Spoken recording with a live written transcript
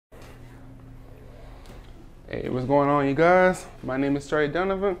Hey, what's going on, you guys? My name is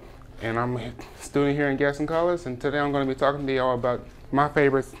Dunovant, and I'm a student here in Gaston College. And today I'm going to be talking to y'all about my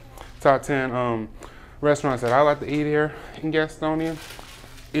favorite top 10 restaurants that I like to eat here in Gastonia.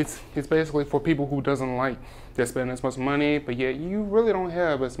 It's basically for people who doesn't like to spend as much money, but yet you really don't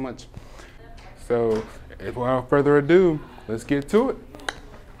have as much. So, without further ado, let's get to it.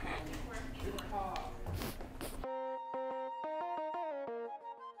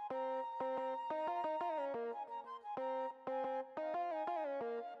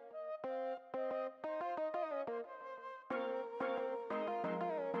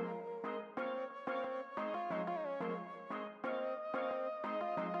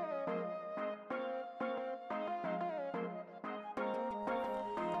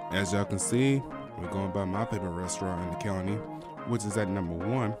 As y'all can see, we're going by my favorite restaurant in the county, which is at number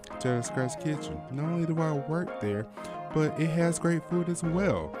 1, Cheddar Scratch Kitchen. Not only do I work there, but it has great food as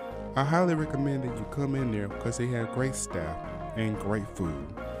well. I highly recommend that you come in there because they have great staff and great food.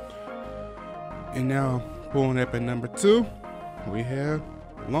 And now, pulling up at number 2, we have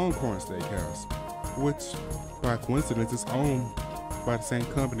Longhorn Steakhouse, which by coincidence is owned by the same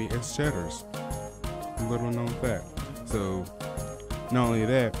company as Cheddar's. Little known fact. So, not only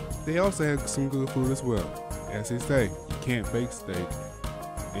that, they also have some good food as well. As they say, you can't fake steak,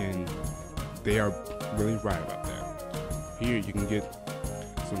 and they are really right about that. Here you can get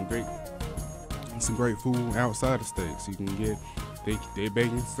some great food outside of steaks. You can get they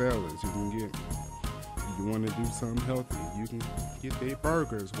bacon salads. You can get, if you want to do something healthy, you can get their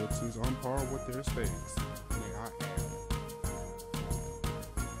burgers, which is on par with their steaks.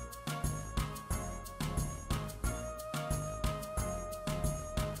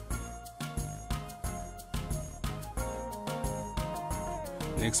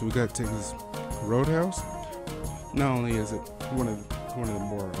 Next, we got Texas Roadhouse. Not only is it one of the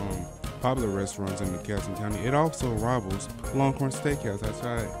more popular restaurants in the Gaston County, it also rivals Longhorn Steakhouse. That's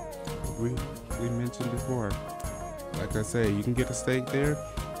right, we mentioned before. Like I say, you can get a steak there,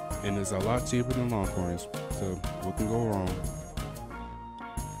 and it's a lot cheaper than Longhorns. So what can go wrong?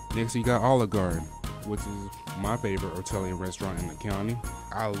 Next, you got Olive Garden, which is my favorite Italian restaurant in the county.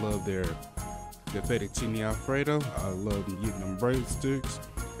 I love their fettuccine alfredo. I love getting them breadsticks.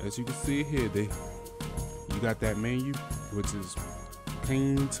 As you can see here, you got that menu, which is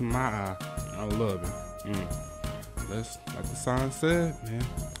clean to my eye. I love it. Like the sign said, man,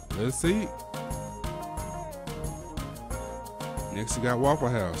 let's eat. Next, you got Waffle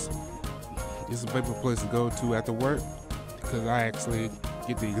House. It's a favorite place to go to after work because I actually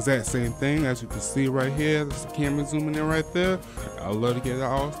get the exact same thing. As you can see right here, there's the camera zooming in right there. I love to get the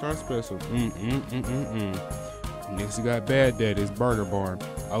All-Star Special. Next, you got Bad Daddy's Burger Barn.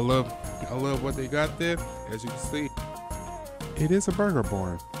 I love what they got there. As you can see, it is a burger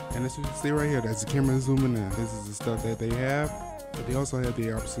barn, and as you can see right here, that's the camera zooming in. This is the stuff that they have, but they also have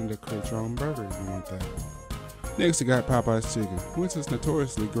the option to create your own burger if you want that. Next, you got Popeye's Chicken, which is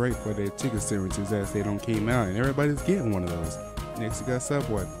notoriously great for their chicken sandwiches as they don't came out, and everybody's getting one of those. Next, you got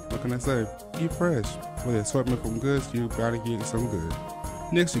Subway. What can I say? Eat fresh. With an assortment from goods, you gotta get some good.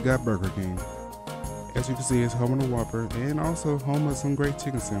 Next, you got Burger King. As you can see, it's home of the Whopper and also home of some great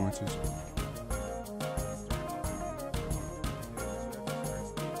chicken sandwiches.